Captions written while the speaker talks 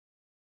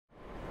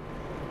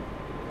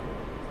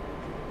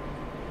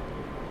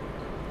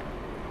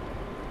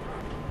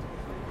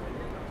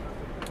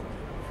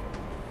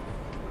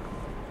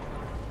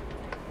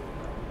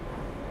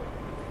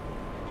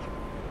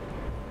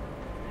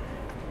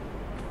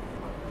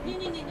Не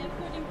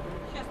отходим.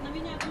 Сейчас на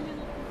меня 1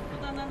 минуту.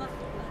 Туда на нас.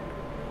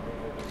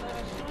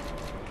 Хорошо.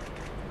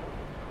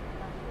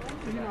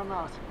 И на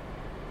нас.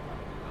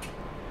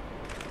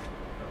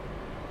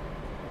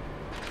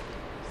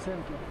 В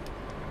центре.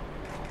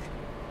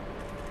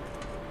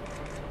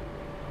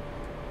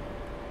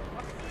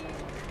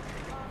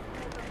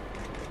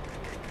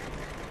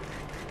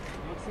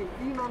 Максим,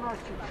 и на нас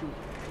чуть-чуть.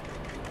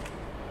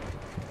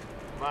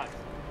 Макс.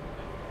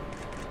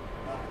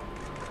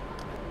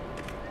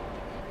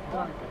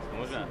 Да.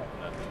 Можно? Да.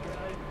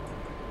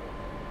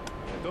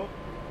 Готов?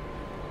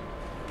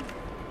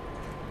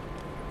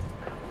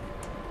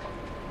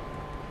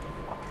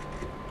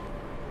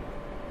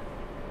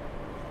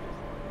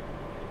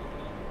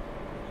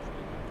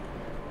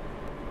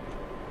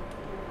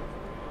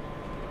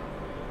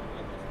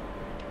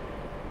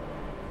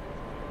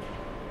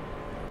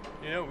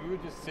 You know, we were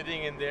just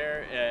sitting in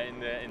there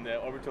in the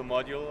orbital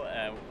module,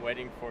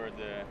 waiting for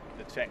the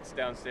checks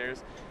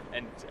downstairs,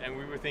 and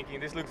we were thinking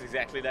this looks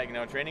exactly like in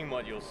our training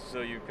modules.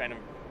 So you kind of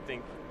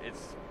think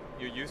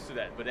you're used to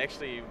that, but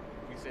actually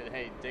we said,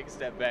 hey, take a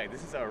step back.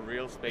 This is our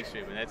real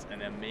spaceship, and that's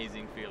an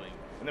amazing feeling.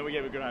 And then we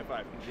gave a good high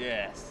five.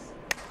 Yes.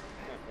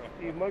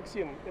 И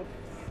Максим.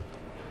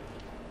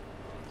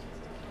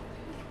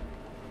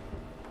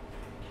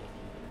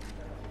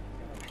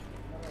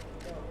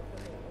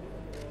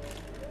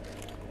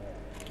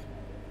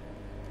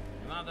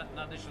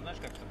 Надо еще, знаешь,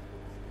 как-то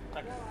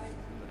так.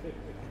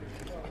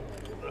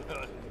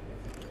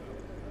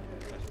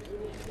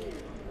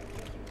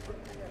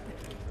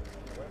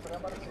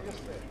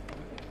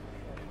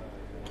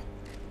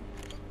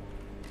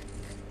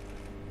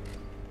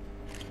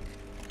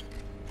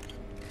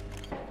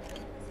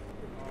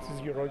 This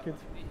is your rocket.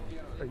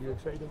 Are you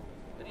excited?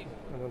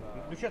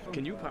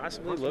 Can you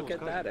possibly look at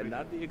that and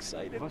not be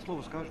excited?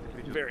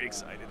 Very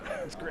excited.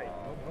 It's great.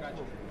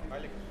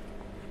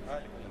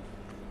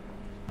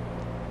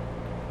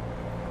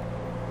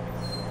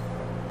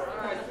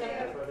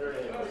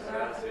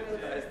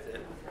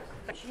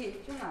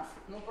 Есть у нас,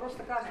 но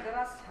просто каждый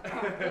раз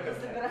кто-то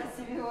собирает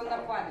себе его на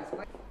память.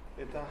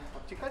 Это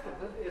обтекатель,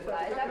 да?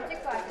 Да, это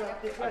обтекатель.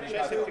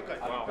 Отличается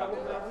обтекатель.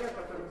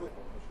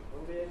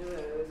 Я не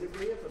знаю, либо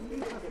это,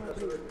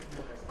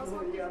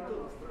 посмотри, я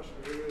оттуда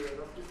спрашиваю,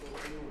 расписывал.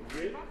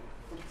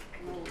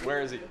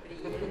 Where is he?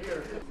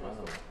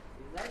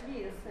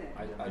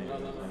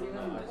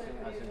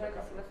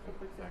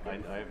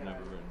 I've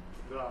never been.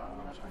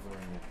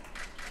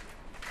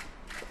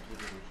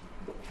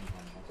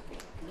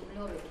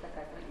 Дублеры — это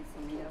такая традиция,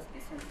 мы не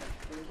расписываемся.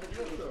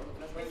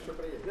 Вы еще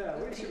приедете. Да,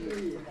 вы еще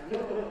приедете.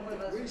 Мы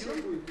вас ждем,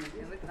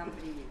 и вы к нам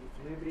приедете.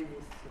 В ноябре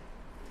месяце.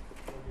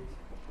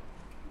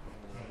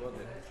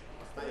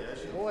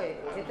 Ой,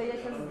 это я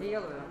сейчас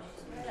сделаю.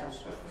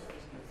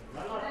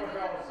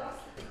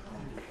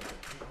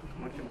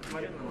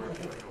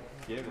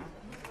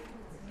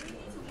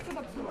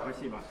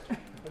 Спасибо.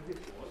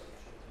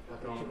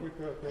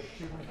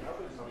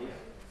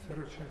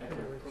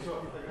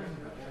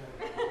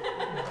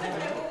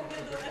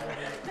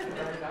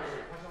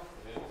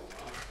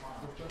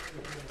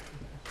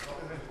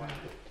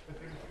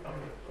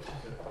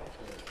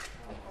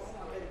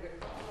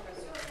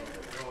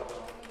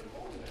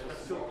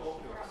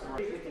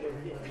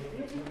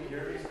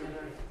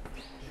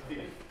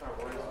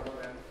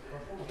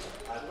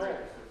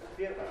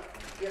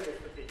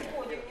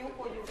 Уходим, не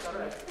уходим.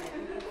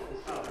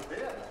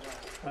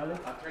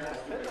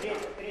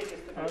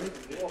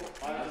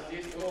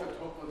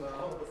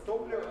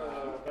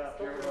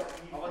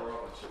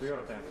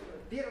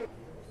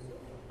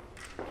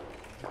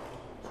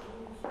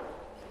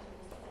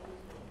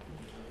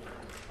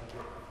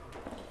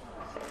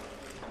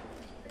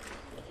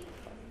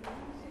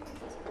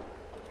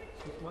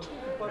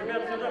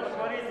 Ребят, сюда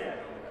посмотрите.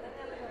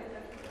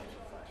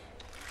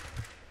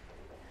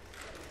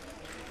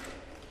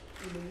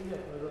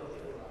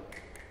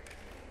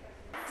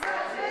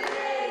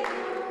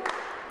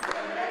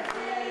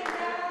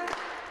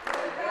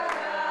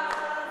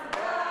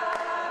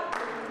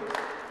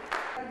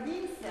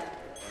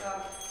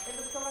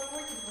 Этот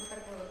колокольчик вот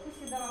такой вот, пусть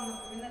всегда вам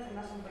напоминает о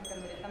нашем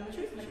Байконуре. Там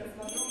учусь на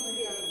космодроме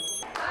Байконур.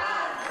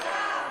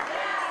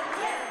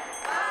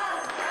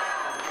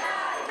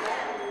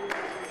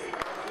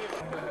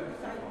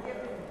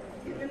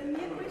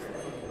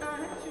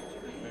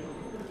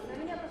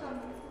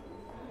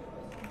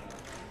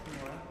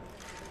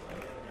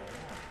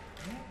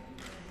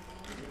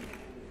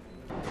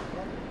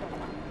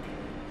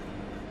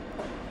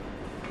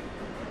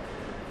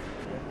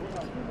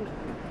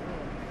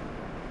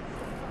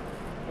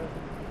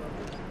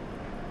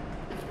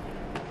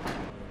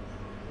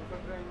 Ну, по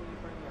крайней мере,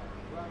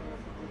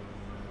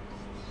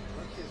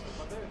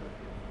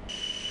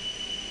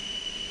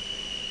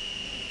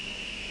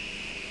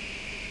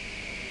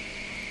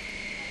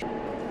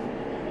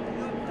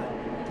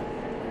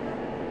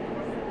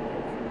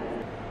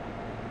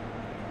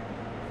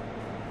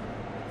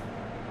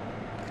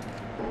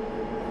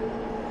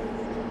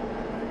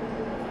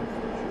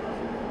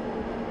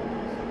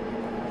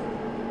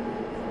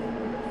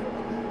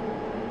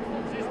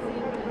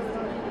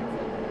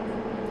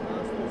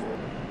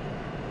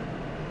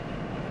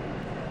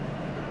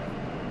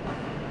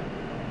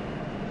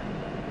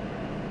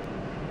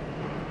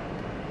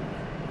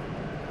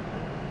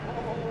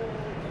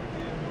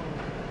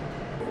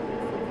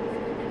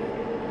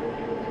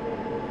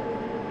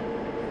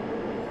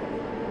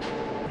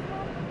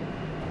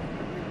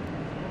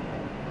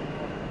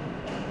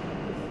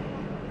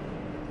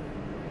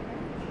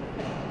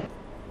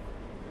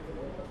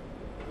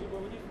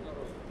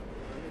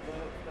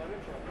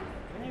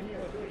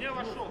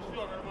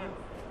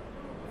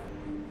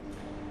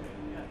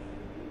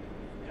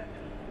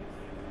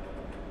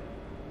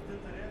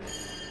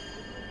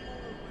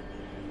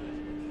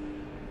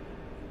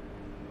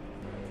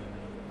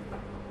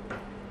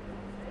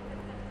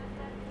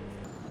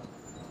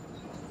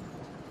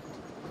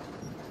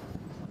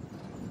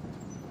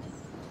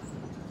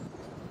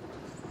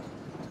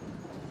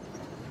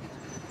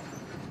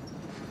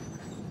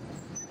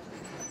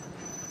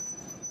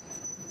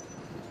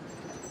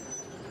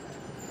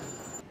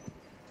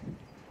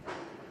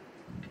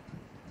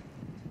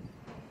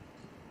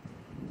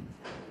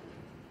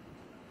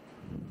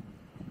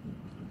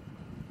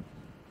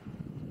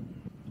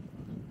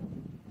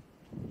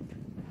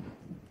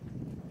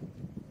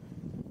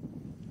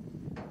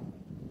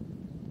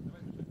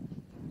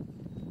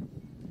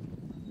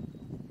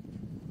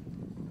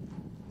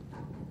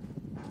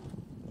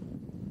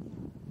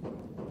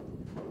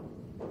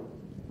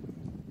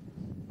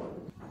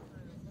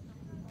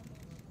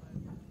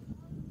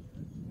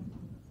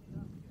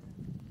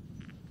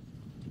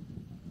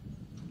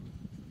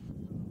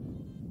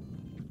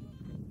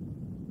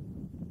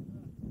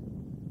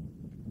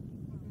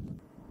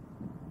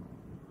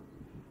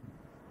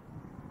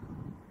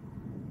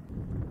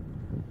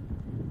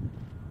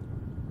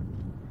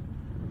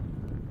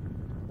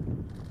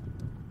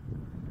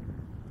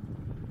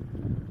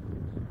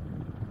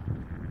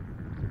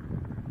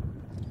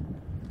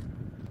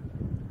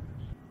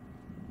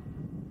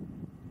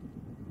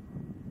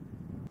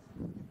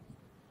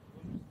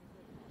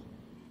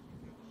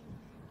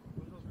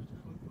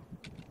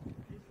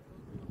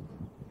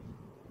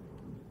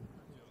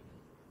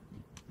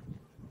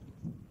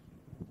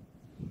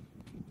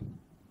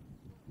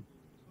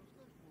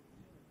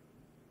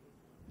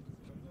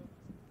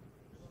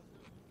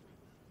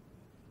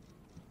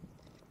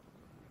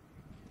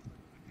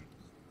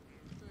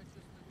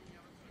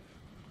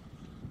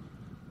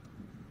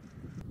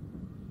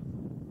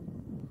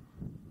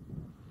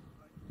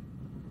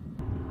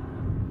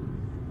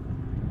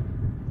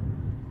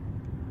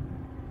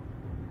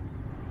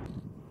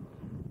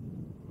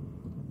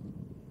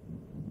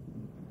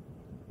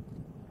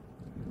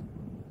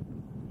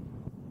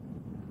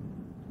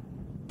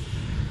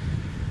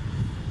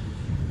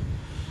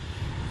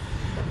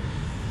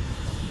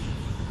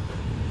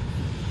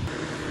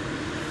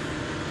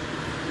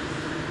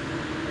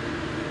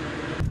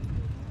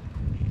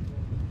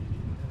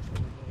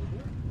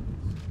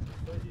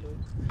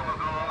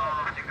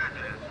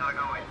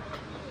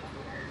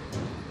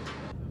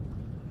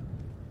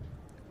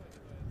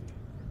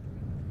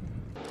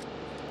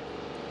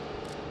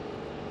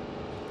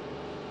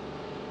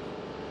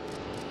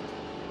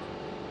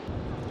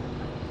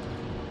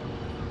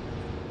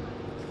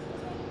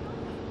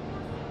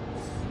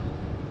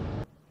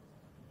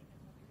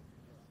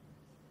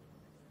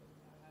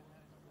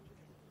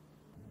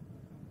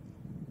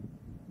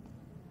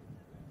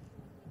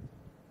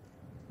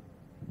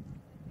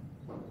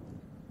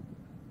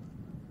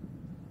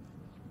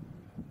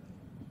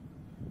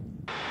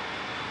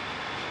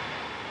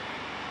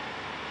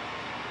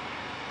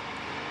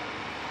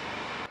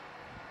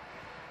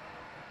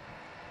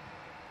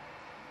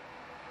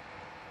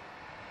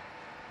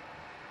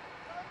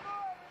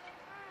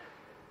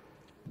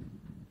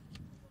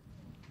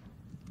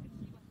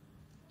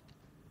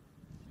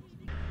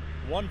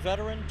 One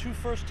veteran, two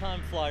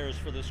first-time flyers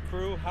for this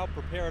crew. How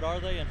prepared are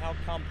they, and how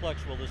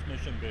complex will this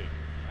mission be?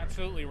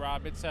 Absolutely,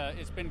 Rob. It's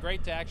been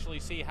great to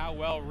actually see how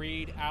well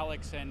Reid,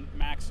 Alex, and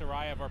Max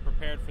Suraev are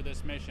prepared for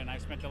this mission.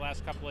 I've spent the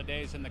last couple of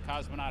days in the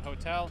Cosmonaut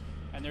Hotel,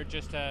 and they're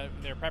just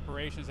their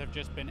preparations have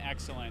just been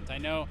excellent. I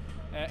know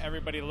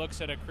everybody looks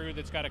at a crew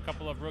that's got a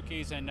couple of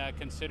rookies and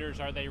considers,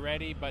 are they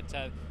ready? But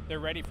they're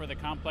ready for the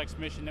complex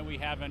mission that we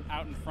have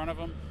out in front of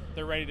them.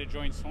 They're ready to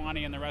join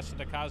Swanee and the rest of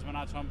the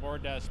cosmonauts on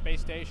board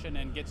space station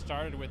and get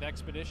started with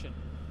expedition.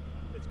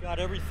 It's got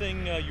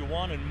everything you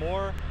want and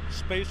more.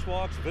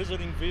 Spacewalks,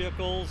 visiting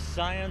vehicles,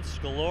 science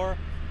galore.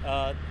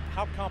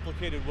 How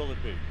complicated will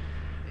it be?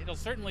 It'll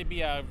certainly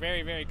be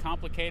very, very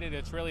complicated.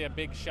 It's really a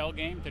big shell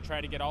game to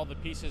try to get all the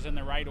pieces in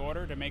the right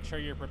order to make sure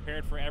you're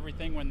prepared for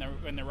everything when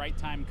the right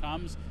time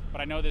comes. But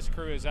I know this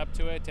crew is up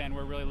to it, and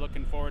we're really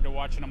looking forward to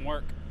watching them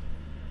work.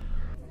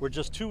 We're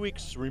just 2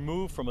 weeks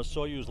removed from a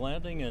Soyuz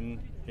landing, and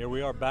here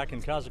we are back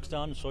in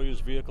Kazakhstan,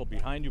 Soyuz vehicle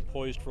behind you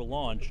poised for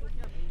launch.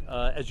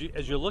 As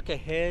you look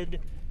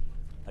ahead,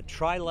 a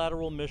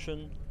trilateral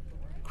mission,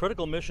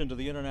 critical mission to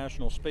the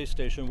International Space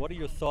Station. What are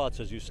your thoughts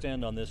as you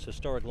stand on this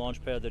historic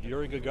launch pad that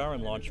Yuri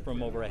Gagarin launched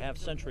from over a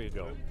half-century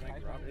ago?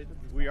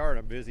 We are in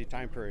a busy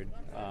time period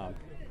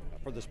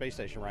for the space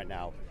station right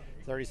now.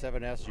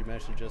 37S, you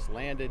mentioned, just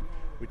landed.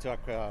 We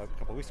took a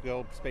couple weeks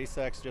ago,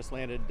 SpaceX just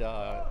landed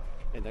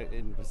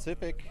in the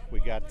Pacific. We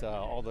got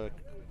all the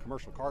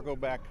commercial cargo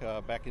back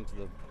into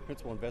the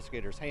principal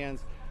investigator's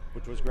hands,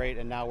 which was great,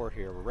 and now we're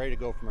here. We're ready to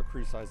go from a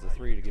crew size of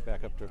 3 to get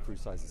back up to a crew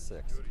size of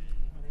 6.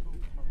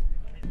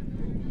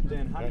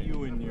 Dan, how do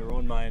you, in your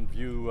own mind,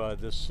 view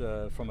this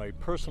from a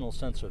personal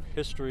sense of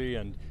history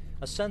and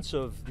a sense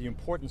of the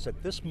importance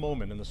at this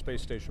moment in the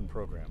space station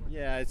program.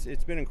 Yeah,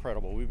 it's been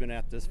incredible. We've been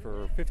at this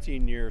for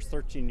 15 years,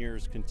 13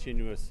 years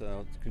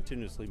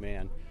continuously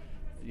manned.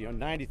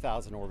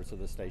 90,000 orbits of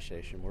the space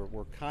station.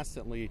 We're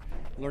constantly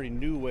learning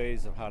new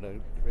ways of how to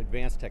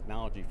advance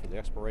technology for the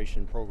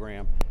exploration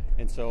program.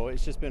 And so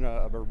it's just been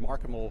a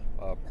remarkable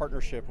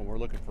partnership, and we're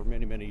looking for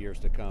many, many years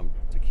to come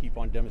to keep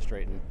on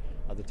demonstrating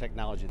the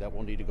technology that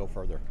we'll need to go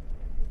further.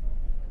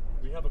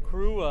 We have a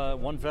crew,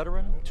 one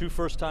veteran, 2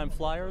 first-time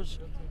flyers.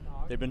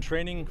 They've been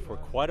training for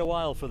quite a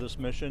while for this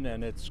mission,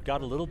 and it's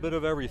got a little bit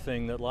of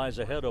everything that lies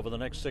ahead over the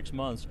next 6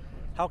 months.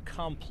 How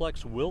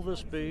complex will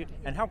this be,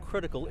 and how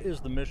critical is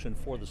the mission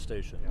for the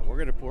station? Yeah,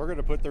 we're going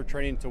to put their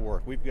training to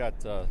work. We've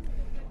got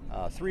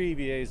 3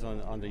 EVAs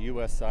on the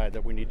U.S. side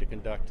that we need to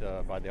conduct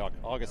by the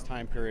August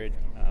time period.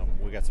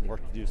 We got some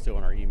work to do still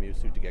in our EMU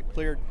suit to get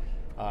cleared.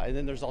 And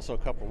then there's also a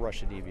couple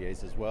Russian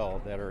EVAs as well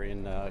that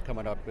are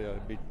coming up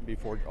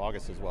before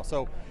August as well.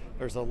 So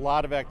there's a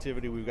lot of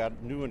activity. We've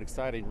got new and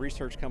exciting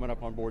research coming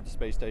up on board the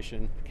space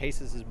station.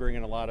 CASES is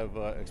bringing a lot of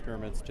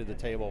experiments to the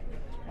table.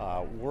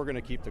 We're going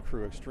to keep the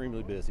crew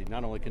extremely busy,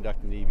 not only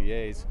conducting the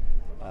EVAs,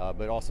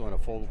 but also in a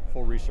full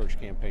research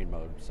campaign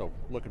mode. So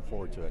looking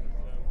forward to it.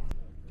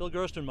 Bill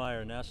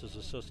Gerstenmaier, NASA's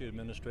Associate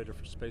Administrator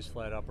for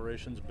Spaceflight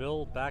Operations.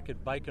 Bill, back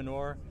at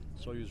Baikonur,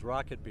 Soyuz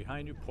rocket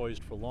behind you,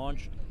 poised for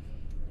launch.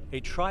 A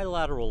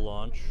trilateral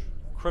launch,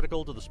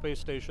 critical to the space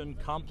station,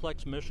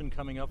 complex mission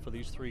coming up for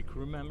these 3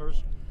 crew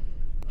members.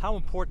 How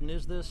important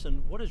is this,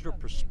 and what is your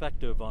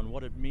perspective on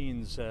what it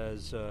means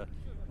as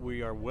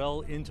we are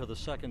well into the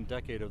 2nd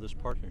decade of this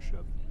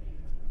partnership?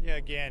 Yeah,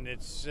 again,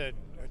 it's a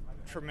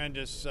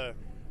tremendous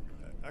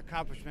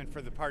accomplishment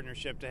for the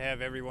partnership to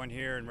have everyone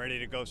here and ready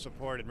to go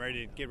support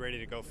and get ready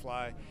to go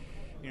fly.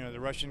 The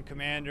Russian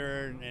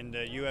commander and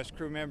the U.S.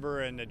 crew member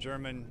and the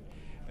German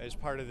as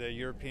part of the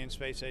European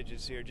Space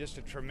Agency are just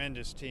a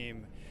tremendous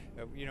team.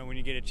 When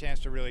you get a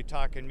chance to really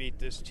talk and meet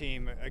this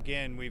team,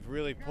 again, we've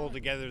really pulled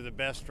together the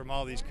best from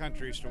all these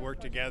countries to work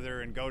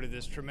together and go to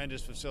this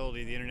tremendous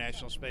facility, the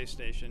International Space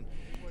Station.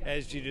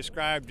 As you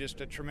described,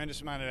 just a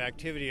tremendous amount of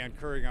activity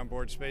occurring on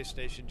board Space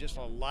Station, just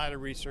a lot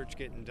of research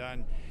getting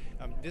done.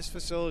 This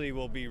facility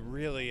will be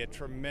really a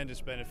tremendous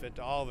benefit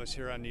to all of us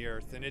here on the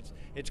Earth, and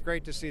it's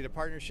great to see the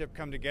partnership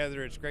come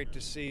together. It's great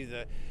to see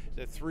the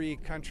 3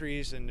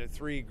 countries and the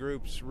 3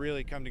 groups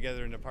really come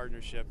together in the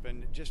partnership,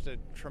 and just a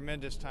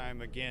tremendous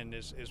time again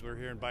as we're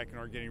here in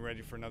Baikonur getting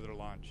ready for another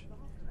launch.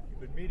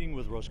 You've been meeting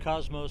with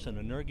Roscosmos and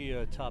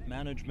Energia top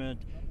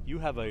management. You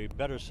have a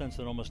better sense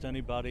than almost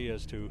anybody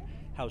as to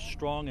how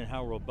strong and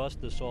how robust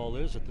this all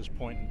is at this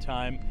point in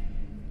time.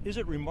 Is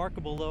it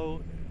remarkable,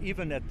 though,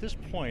 even at this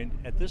point,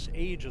 at this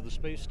age of the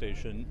space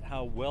station,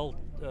 how well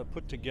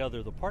put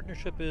together the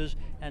partnership is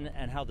and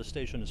how the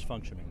station is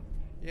functioning?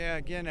 Yeah,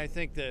 again, I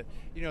think the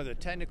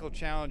technical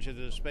challenge of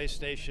the space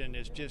station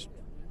is just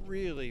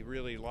really,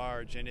 really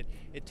large, and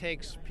it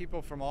takes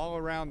people from all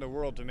around the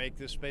world to make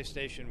this space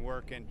station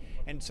work,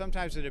 and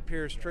sometimes it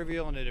appears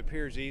trivial and it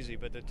appears easy,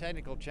 but the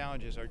technical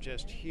challenges are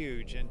just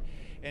huge,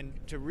 and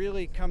to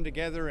really come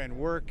together and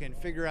work and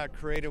figure out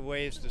creative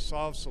ways to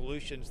solve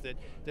solutions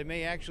that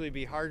may actually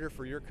be harder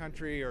for your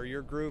country or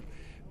your group,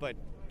 but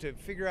to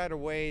figure out a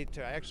way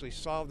to actually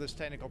solve this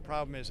technical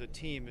problem as a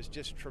team is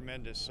just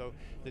tremendous. So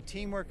the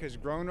teamwork has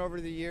grown over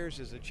the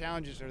years. As the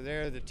challenges are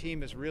there, the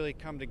team has really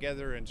come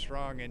together and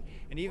strong. And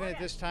even at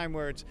this time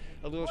where it's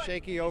a little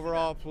shaky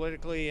overall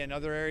politically and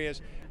other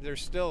areas,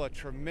 there's still a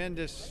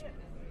tremendous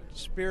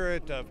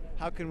spirit of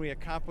how can we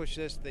accomplish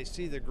this. They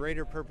see the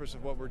greater purpose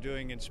of what we're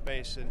doing in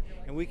space,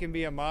 and we can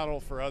be a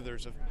model for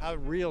others of how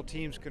real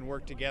teams can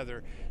work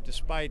together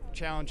despite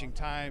challenging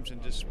times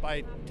and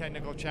despite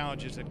technical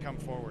challenges that come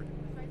forward.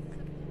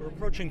 We're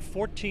approaching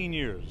 14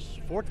 years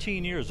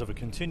of a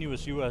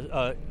continuous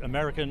U.S.,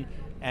 American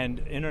and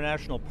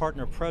international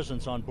partner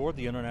presence on board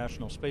the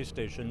International Space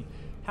Station.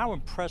 How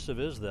impressive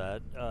is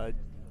that,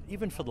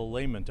 even for the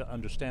layman to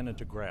understand and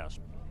to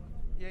grasp?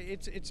 Yeah,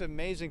 it's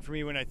amazing for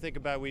me when I think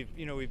about we've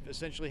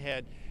essentially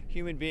had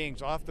human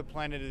beings off the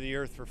planet of the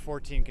Earth for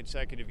 14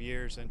 consecutive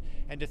years,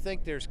 and to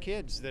think there's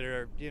kids that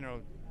are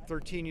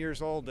 13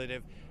 years old that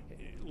have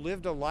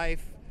lived a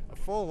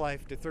full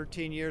life to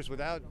 13 years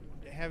without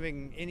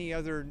having any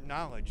other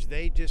knowledge.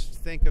 They just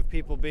think of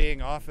people being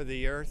off of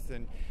the Earth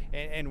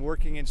and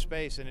working in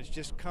space, and it's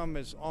just come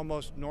as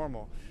almost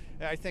normal.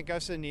 I think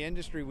us in the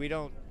industry, we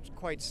don't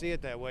quite see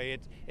it that way.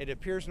 It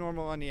appears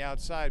normal on the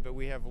outside, but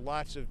we have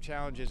lots of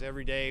challenges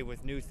every day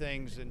with new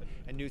things and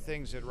new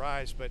things that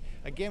rise. But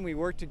again, we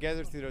work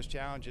together through those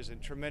challenges,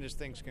 and tremendous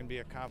things can be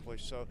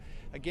accomplished. So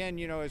again,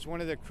 as one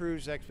of the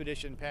crew's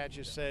expedition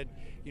patches said,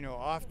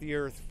 off the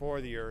Earth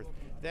for the Earth.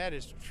 That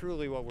is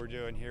truly what we're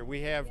doing here.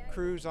 We have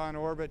crews on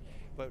orbit,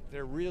 but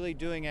they're really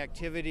doing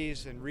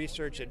activities and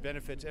research that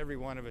benefits every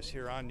one of us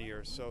here on the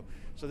Earth. So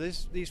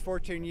these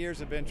 14 years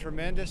have been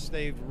tremendous.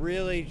 They've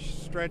really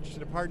stretched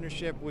the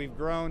partnership. We've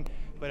grown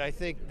but I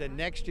think the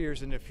next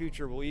years in the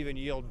future will even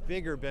yield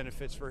bigger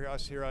benefits for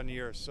us here on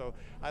the Earth. So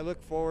I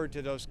look forward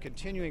to those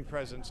continuing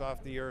presence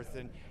off the Earth,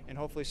 and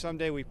hopefully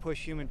someday we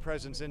push human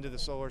presence into the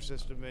solar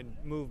system and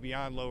move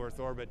beyond low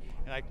Earth orbit.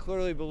 And I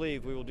clearly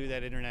believe we will do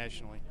that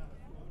internationally.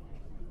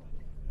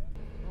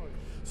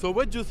 So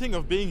what do you think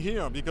of being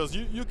here? Because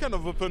you kind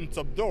of opened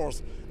some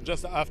doors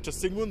just after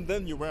Sigmund,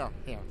 then you were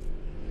here.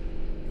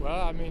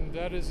 Well, I mean,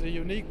 that is a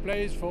unique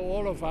place for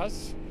all of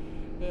us.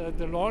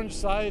 The launch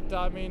site,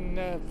 I mean,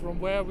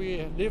 from where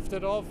we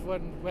lifted off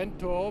and went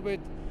to orbit,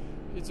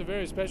 it's a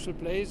very special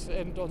place.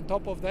 And on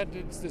top of that,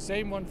 it's the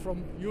same one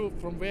from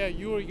where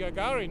Yuri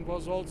Gagarin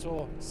was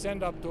also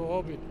sent up to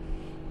orbit.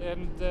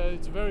 And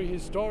it's a very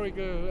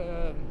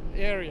historical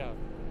area.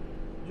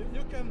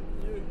 You've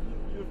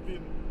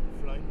been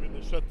flying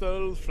with the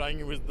shuttle,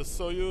 flying with the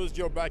Soyuz,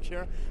 you're back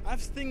here.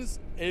 Have things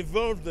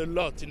evolved a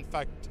lot, in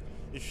fact,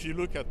 if you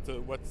look at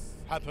what's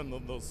happened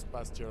on those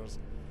past years?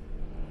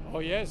 Oh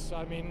yes,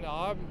 I mean,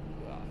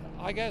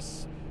 I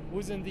guess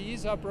within the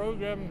ESA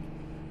program,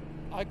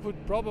 I could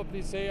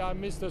probably say I'm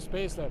Mr.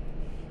 Space Lab,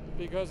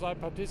 because I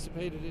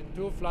participated in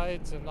 2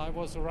 flights and I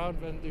was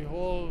around when the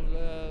whole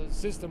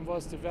system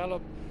was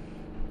developed.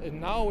 And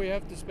now we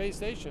have the space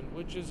station,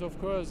 which is of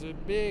course a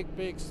big,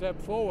 big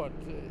step forward.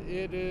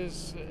 It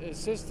is a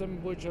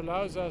system which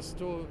allows us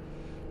to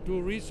do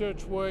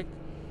research work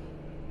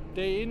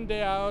day in,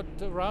 day out,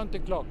 around the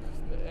clock.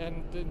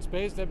 And in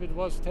Space Lab it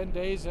was 10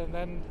 days and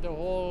then the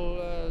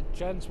whole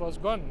chance was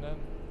gone and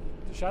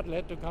the shuttle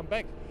had to come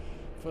back.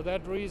 For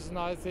that reason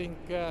I think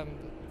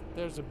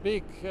there's a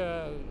big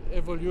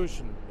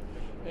evolution.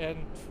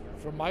 And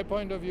from my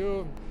point of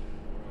view,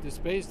 the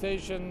space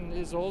station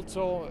is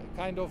also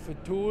kind of a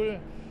tool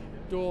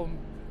to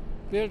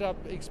build up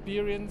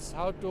experience,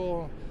 how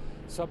to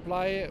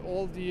supply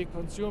all the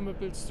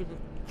consumables to the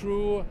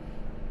crew,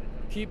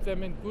 keep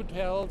them in good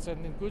health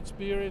and in good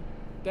spirit.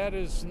 That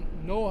is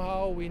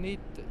know-how we need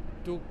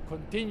to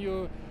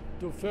continue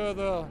to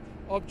further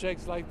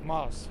objects like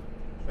Mars.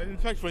 And in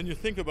fact, when you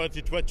think about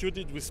it, what you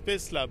did with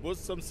Space Lab was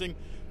something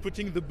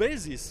putting the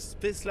basis,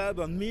 Space Lab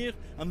and Mir,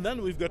 and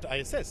then we've got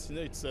ISS. You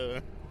know, it's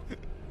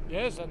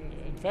Yes, and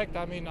in fact,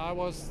 I mean, I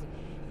was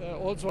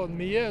also on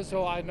Mir,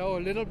 so I know a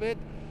little bit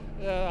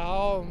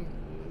how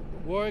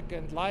work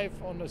and life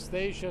on a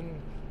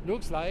station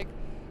looks like.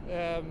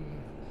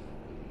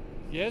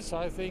 Yes,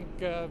 I think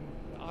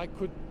I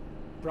could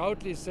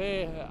proudly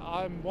say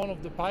I'm one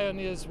of the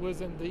pioneers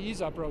within the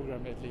ESA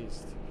program at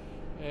least.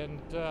 And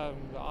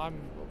I'm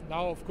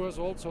now, of course,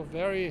 also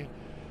very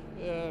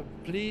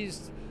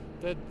pleased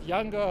that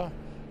younger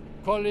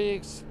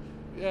colleagues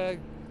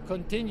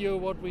continue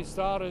what we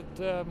started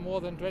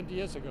more than 20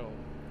 years ago.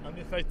 And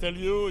if I tell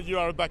you you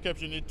are a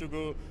backup, you need to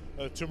go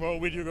tomorrow,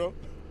 will you go?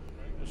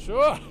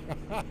 Sure.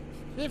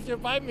 If you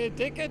buy me a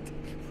ticket.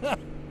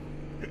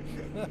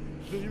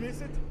 Do you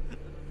miss it?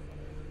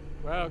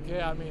 Well,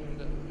 okay, I mean,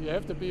 you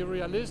have to be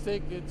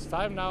realistic. It's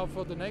time now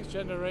for the next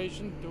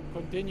generation to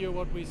continue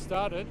what we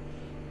started.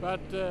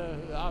 But,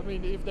 I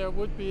mean, if there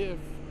would be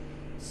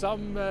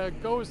some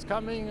ghost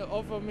coming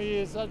offer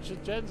me such a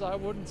chance, I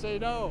wouldn't say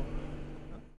no.